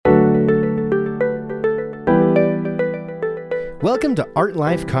Welcome to Art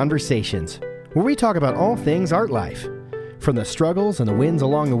Life Conversations, where we talk about all things art life. From the struggles and the wins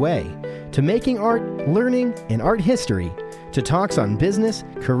along the way, to making art, learning, and art history, to talks on business,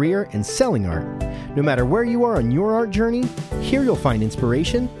 career, and selling art. No matter where you are on your art journey, here you'll find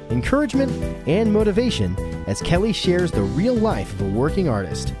inspiration, encouragement, and motivation as Kelly shares the real life of a working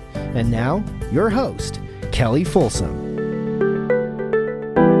artist. And now, your host, Kelly Folsom.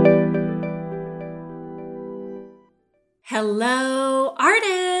 Hello,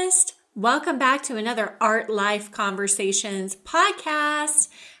 artist! Welcome back to another Art Life Conversations podcast.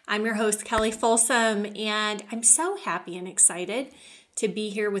 I'm your host, Kelly Folsom, and I'm so happy and excited to be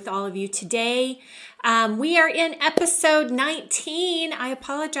here with all of you today. We are in episode 19. I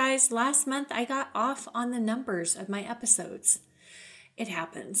apologize. Last month, I got off on the numbers of my episodes. It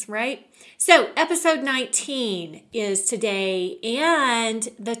happens, right? So episode 19 is today, and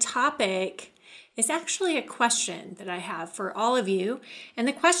the topic is actually a question that I have for all of you. And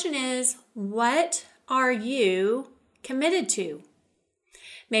the question is, what are you committed to?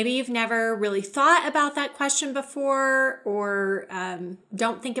 Maybe you've never really thought about that question before, or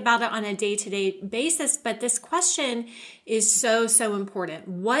don't think about it on a day-to-day basis, but this question is so important.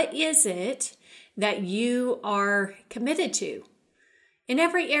 What is it that you are committed to in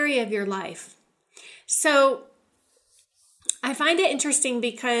every area of your life? So I find it interesting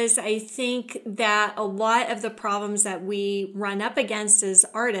because I think that a lot of the problems that we run up against as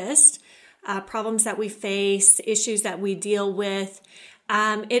artists, problems that we face, issues that we deal with,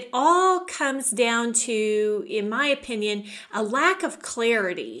 it all comes down to, in my opinion, a lack of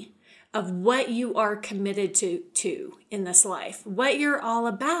clarity of what you are committed to in this life, what you're all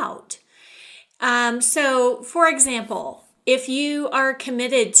about. So, for example, if you are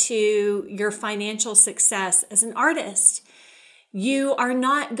committed to your financial success as an artist, you are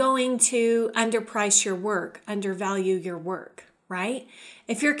not going to underprice your work, undervalue your work, right?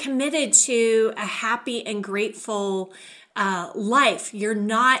 If you're committed to a happy and grateful life, you're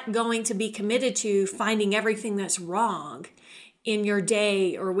not going to be committed to finding everything that's wrong in your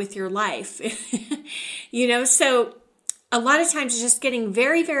day or with your life. So a lot of times it's just getting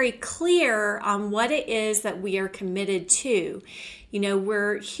very clear on what it is that we are committed to.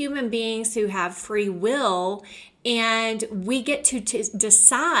 We're human beings who have free will, and we get to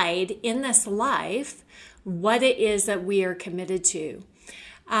decide in this life what it is that we are committed to.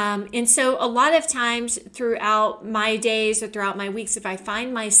 And so a lot of times throughout my days or throughout my weeks, if I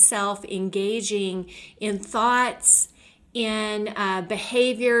find myself engaging in thoughts, in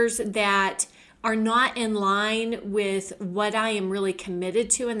behaviors that are not in line with what I am really committed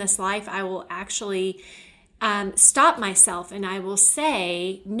to in this life, I will actually stop myself and I will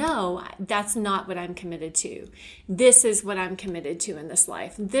say, no, that's not what I'm committed to. This is what I'm committed to in this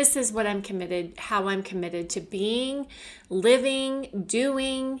life. This is what how I'm committed to being, living,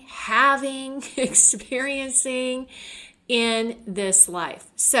 doing, having, experiencing in this life.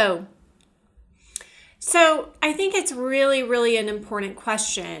 So I think it's really an important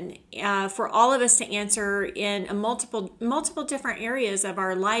question for all of us to answer in a multiple different areas of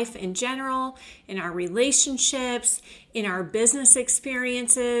our life in general, in our relationships, in our business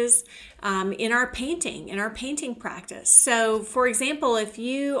experiences, in our painting practice. So, for example, if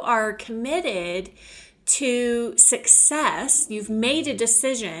you are committed to success, you've made a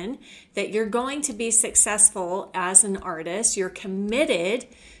decision that you're going to be successful as an artist, you're committed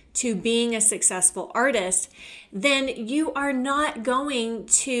to being a successful artist, then you are not going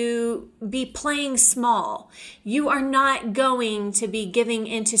to be playing small. You are not going to be giving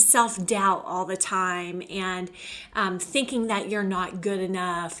into self-doubt all the time and thinking that you're not good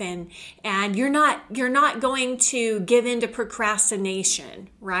enough, and you're not going to give into procrastination,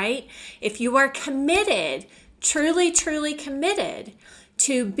 right? If you are committed, truly committed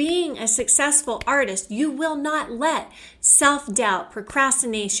to being a successful artist, you will not let self-doubt,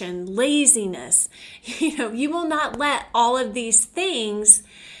 procrastination, laziness, you will not let all of these things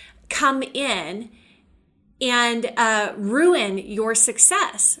come in and ruin your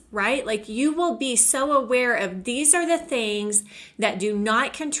success, right? Like, you will be so aware of, these are the things that do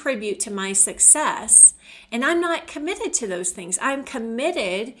not contribute to my success, and I'm not committed to those things. I'm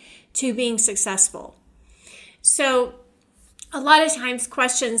committed to being successful. So a lot of times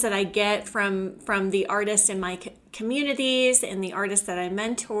questions that I get from the artists in my communities and the artists that I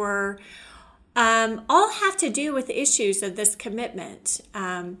mentor all have to do with issues of this commitment.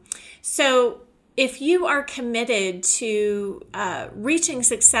 So if you are committed to reaching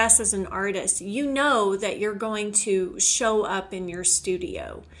success as an artist, you know that you're going to show up in your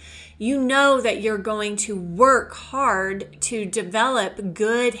studio. you know that you're going to work hard to develop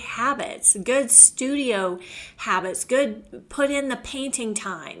good habits, good studio habits, good put in the painting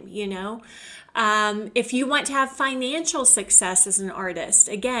time, If you want to have financial success as an artist,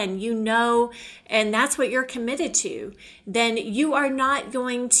 again, and that's what you're committed to, then you are not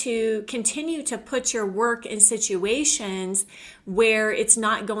going to continue to put your work in situations where it's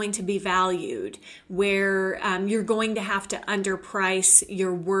not going to be valued, where you're going to have to underprice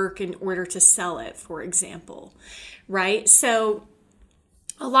your work in order to sell it, for example, right? So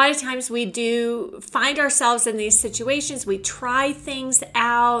a lot of times we do find ourselves in these situations. We try things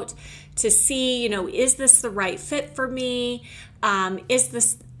out to see, is this the right fit for me? Is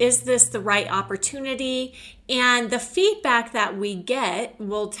this the right opportunity? And the feedback that we get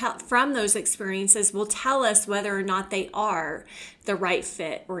from those experiences will tell us whether or not they are the right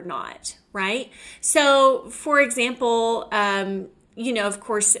fit or not, right? So, for example, of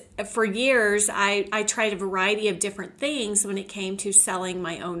course, for years, I tried a variety of different things when it came to selling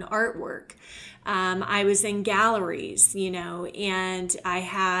my own artwork. I was in galleries, and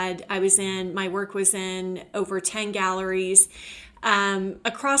my work was in over 10 galleries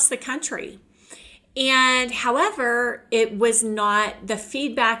across the country. And however, the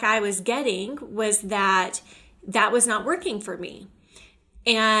feedback I was getting was that was not working for me.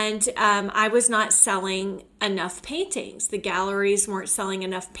 And I was not selling enough paintings. The galleries weren't selling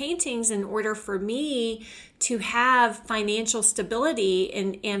enough paintings in order for me to have financial stability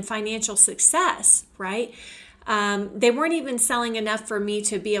and financial success, right? They weren't even selling enough for me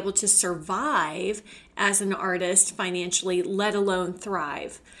to be able to survive as an artist financially, let alone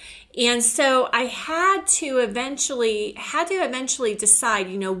thrive. And so I had to eventually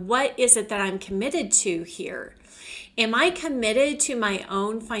decide, what is it that I'm committed to here? Am I committed to my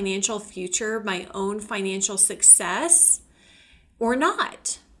own financial future, my own financial success, or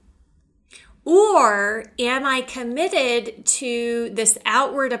not? Or am I committed to this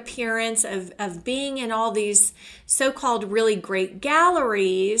outward appearance of being in all these so-called really great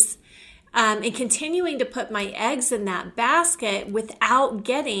galleries and continuing to put my eggs in that basket without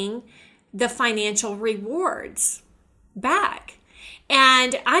getting the financial rewards back?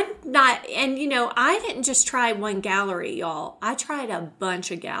 And I didn't just try one gallery, y'all. I tried a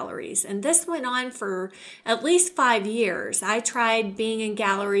bunch of galleries, and this went on for at least 5 years. I tried being in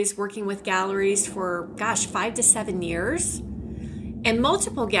galleries, working with galleries for, 5 to 7 years, and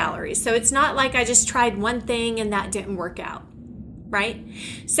multiple galleries. So it's not like I just tried one thing and that didn't work out, right?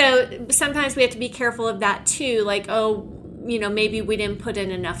 So sometimes we have to be careful of that too. Like, maybe we didn't put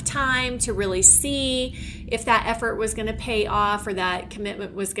in enough time to really see if that effort was going to pay off or that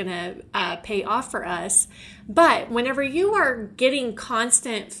commitment was going to pay off for us. But whenever you are getting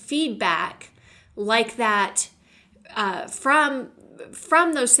constant feedback like that from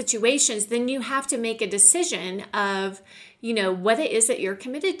those situations, then you have to make a decision of, what it is that you're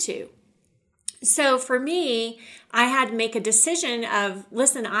committed to. So for me, I had to make a decision of,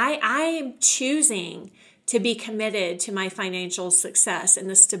 listen, I am choosing to be committed to my financial success and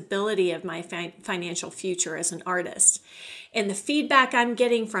the stability of my financial future as an artist. And the feedback I'm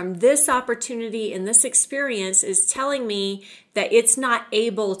getting from this opportunity and this experience is telling me that it's not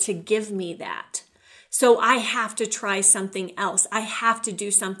able to give me that. So I have to try something else. I have to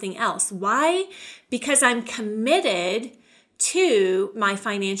do something else. Why? Because I'm committed to my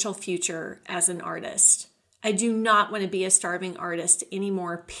financial future as an artist. I do not want to be a starving artist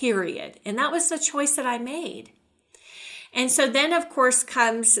anymore, period. And that was the choice that I made. And so then, of course,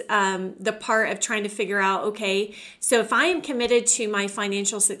 comes the part of trying to figure out, okay, so if I am committed to my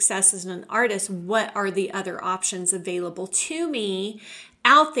financial success as an artist, what are the other options available to me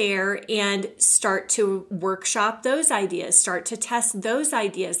out there, and start to workshop those ideas, start to test those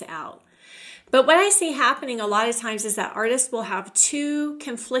ideas out. But what I see happening a lot of times is that artists will have two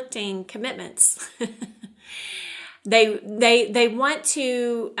conflicting commitments. They want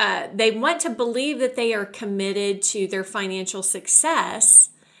to believe that they are committed to their financial success,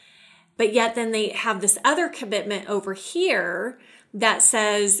 but yet then they have this other commitment over here that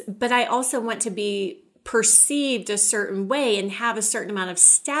says, but I also want to be perceived a certain way and have a certain amount of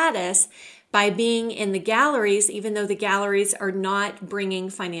status by being in the galleries, even though the galleries are not bringing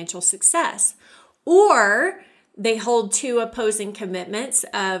financial success. Or they hold two opposing commitments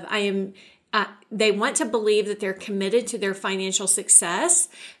of they want to believe that they're committed to their financial success,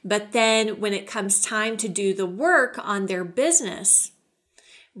 but then when it comes time to do the work on their business,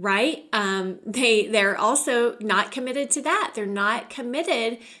 right? They're also not committed to that. They're not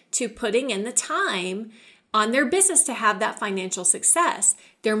committed to putting in the time on their business to have that financial success.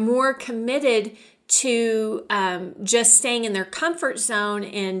 They're more committed to just staying in their comfort zone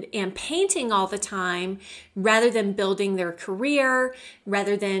and painting all the time rather than building their career,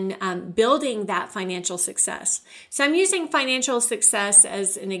 rather than building that financial success. So I'm using financial success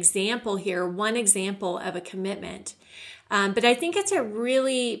as an example here, one example of a commitment. But I think it's a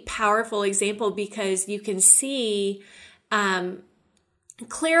really powerful example because you can see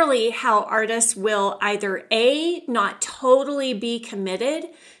clearly how artists will either A, not totally be committed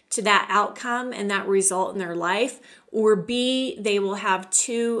to that outcome and that result in their life, or B, they will have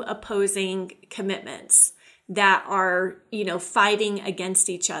two opposing commitments that are, fighting against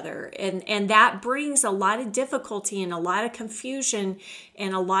each other. And that brings a lot of difficulty and a lot of confusion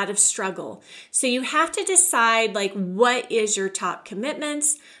and a lot of struggle. So you have to decide, what is your top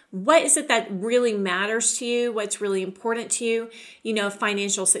commitments? What is it that really matters to you? What's really important to you? If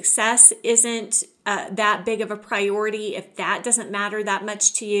financial success isn't that big of a priority, if that doesn't matter that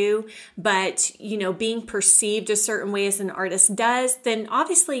much to you, but, being perceived a certain way as an artist does, then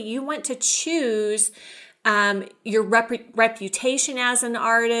obviously you want to choose your reputation as an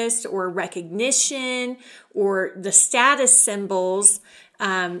artist, or recognition, or the status symbols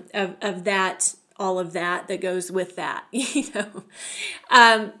of that, all of that goes with that,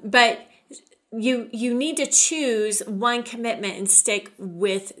 but you need to choose one commitment and stick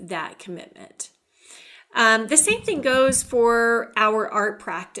with that commitment. The same thing goes for our art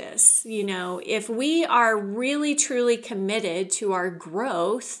practice. If we are really truly committed to our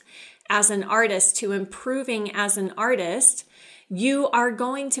growth as an artist, to improving as an artist, you are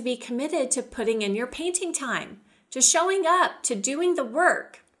going to be committed to putting in your painting time, to showing up, to doing the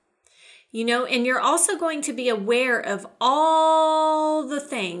work. And you're also going to be aware of all the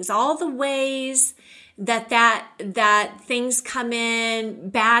things, all the ways that things come in,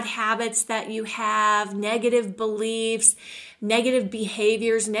 bad habits that you have, negative beliefs, negative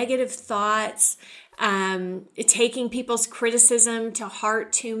behaviors, negative thoughts, taking people's criticism to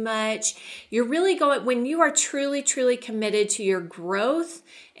heart too much. You're really when you are truly, truly committed to your growth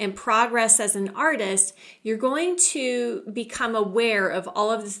and progress as an artist, you're going to become aware of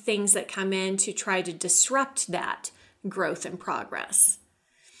all of the things that come in to try to disrupt that growth and progress.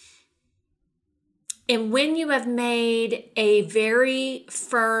 And when you have made a very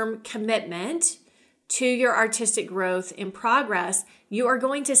firm commitment to your artistic growth and progress, you are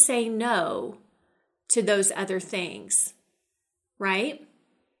going to say no to those other things, right?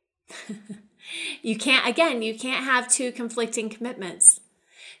 You can't have two conflicting commitments.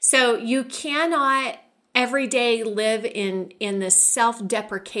 So you cannot every day live in this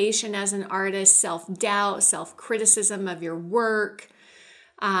self-deprecation as an artist, self-doubt, self-criticism of your work.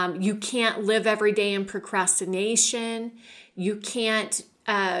 You can't live every day in procrastination. You can't,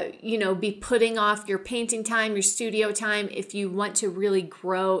 be putting off your painting time, your studio time, if you want to really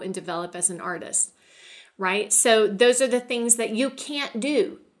grow and develop as an artist, right? So those are the things that you can't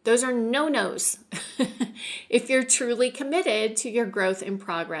do. Those are no-nos if you're truly committed to your growth and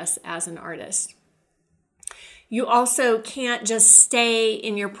progress as an artist. You also can't just stay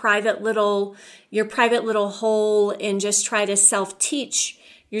in your private little hole and just try to self-teach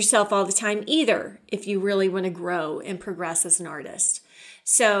yourself all the time either, if you really want to grow and progress as an artist.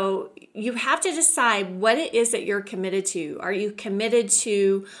 So you have to decide what it is that you're committed to. Are you committed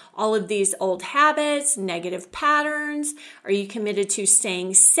to all of these old habits, negative patterns? Are you committed to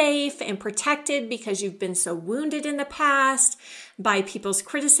staying safe and protected because you've been so wounded in the past by people's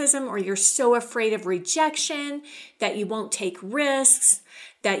criticism, or you're so afraid of rejection that you won't take risks,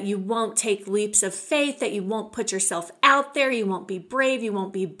 that you won't take leaps of faith, that you won't put yourself out there, you won't be brave, you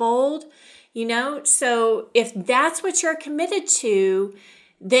won't be bold, So if that's what you're committed to,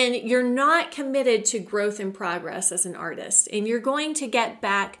 then you're not committed to growth and progress as an artist. And you're going to get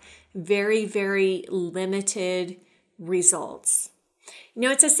back very, very limited results.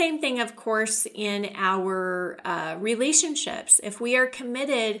 It's the same thing, of course, in our relationships. If we are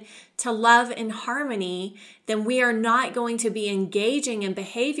committed to love and harmony, then we are not going to be engaging in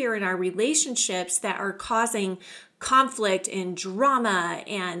behavior in our relationships that are causing conflict and drama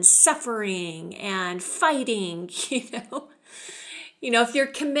and suffering and fighting, if you're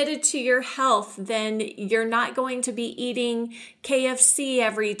committed to your health, then you're not going to be eating KFC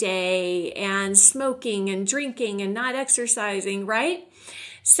every day and smoking and drinking and not exercising, right?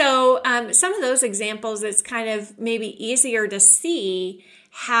 So some of those examples, it's kind of maybe easier to see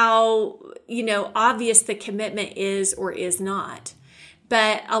how, obvious the commitment is or is not.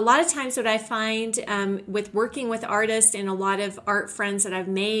 But a lot of times what I find with working with artists and a lot of art friends that I've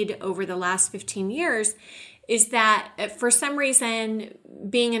made over the last 15 years is that for some reason,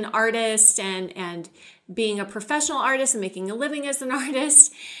 being an artist and being a professional artist and making a living as an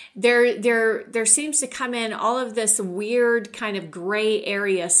artist, there seems to come in all of this weird kind of gray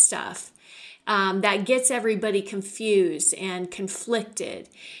area stuff that gets everybody confused and conflicted.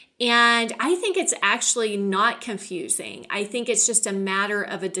 And I think it's actually not confusing. I think it's just a matter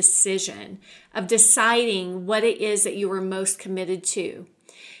of a decision, of deciding what it is that you are most committed to.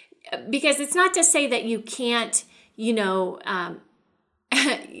 Because it's not to say that you can't, it's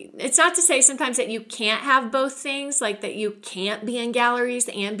not to say sometimes that you can't have both things, like that you can't be in galleries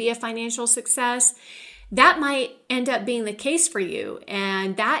and be a financial success. That might end up being the case for you.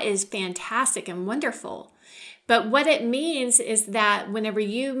 And that is fantastic and wonderful. But what it means is that whenever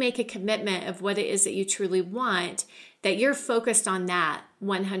you make a commitment of what it is that you truly want, that you're focused on that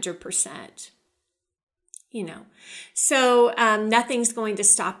 100%. So nothing's going to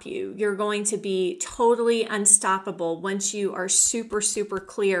stop you. You're going to be totally unstoppable once you are super, super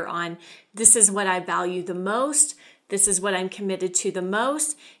clear on this is what I value the most. This is what I'm committed to the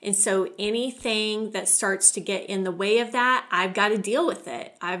most. And so anything that starts to get in the way of that, I've got to deal with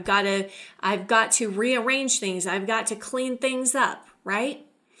it. I've got to rearrange things. I've got to clean things up, right?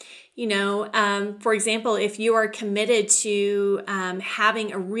 For example, if you are committed to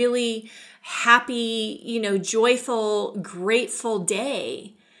having a really happy, joyful, grateful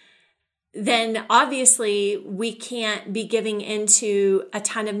day, then obviously we can't be giving into a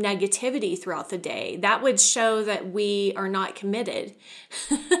ton of negativity throughout the day. That would show that we are not committed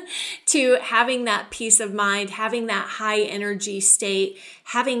to having that peace of mind, having that high energy state,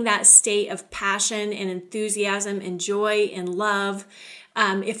 having that state of passion and enthusiasm and joy and love.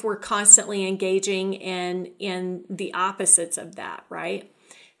 If we're constantly engaging in the opposites of that, right?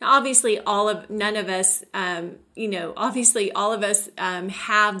 Now, obviously, none of us, obviously all of us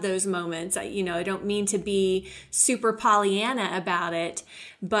have those moments. I don't mean to be super Pollyanna about it,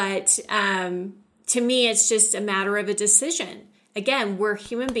 but to me, it's just a matter of a decision. Again, we're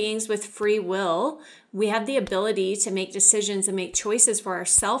human beings with free will. We have the ability to make decisions and make choices for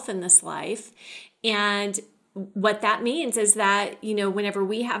ourselves in this life. And what that means is that, whenever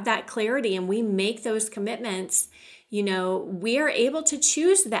we have that clarity and we make those commitments, we are able to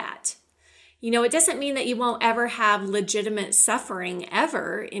choose that. It doesn't mean that you won't ever have legitimate suffering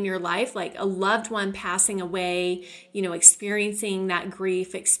ever in your life, like a loved one passing away, experiencing that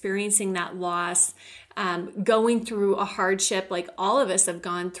grief, experiencing that loss, going through a hardship, like all of us have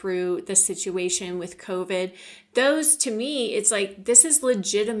gone through the situation with COVID. Those, to me, it's like, this is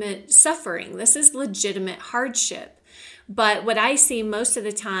legitimate suffering. This is legitimate hardship. But what I see most of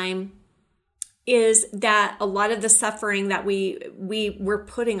the time is that a lot of the suffering that we're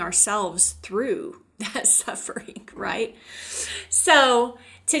putting ourselves through that suffering, right? So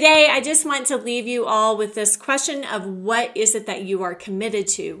today, I just want to leave you all with this question of what is it that you are committed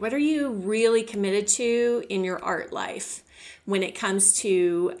to? What are you really committed to in your art life when it comes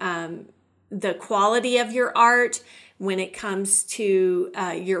to the quality of your art, when it comes to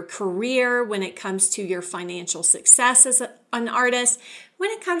your career, when it comes to your financial success as an artist, when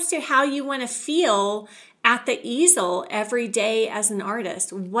it comes to how you want to feel at the easel every day as an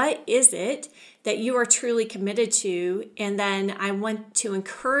artist? What is it that you are truly committed to? And then I want to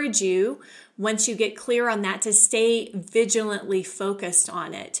encourage you, once you get clear on that, to stay vigilantly focused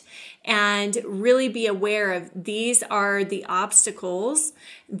on it and really be aware of these are the obstacles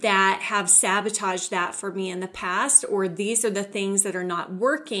that have sabotaged that for me in the past, or these are the things that are not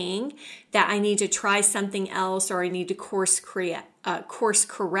working that I need to try something else, or I need to course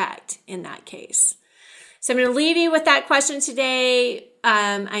correct in that case. So I'm going to leave you with that question today.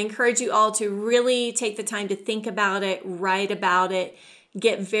 I encourage you all to really take the time to think about it, write about it,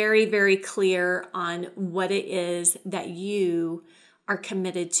 get very, very clear on what it is that you are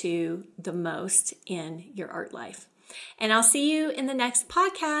committed to the most in your art life. And I'll see you in the next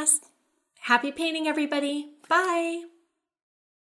podcast. Happy painting, everybody. Bye.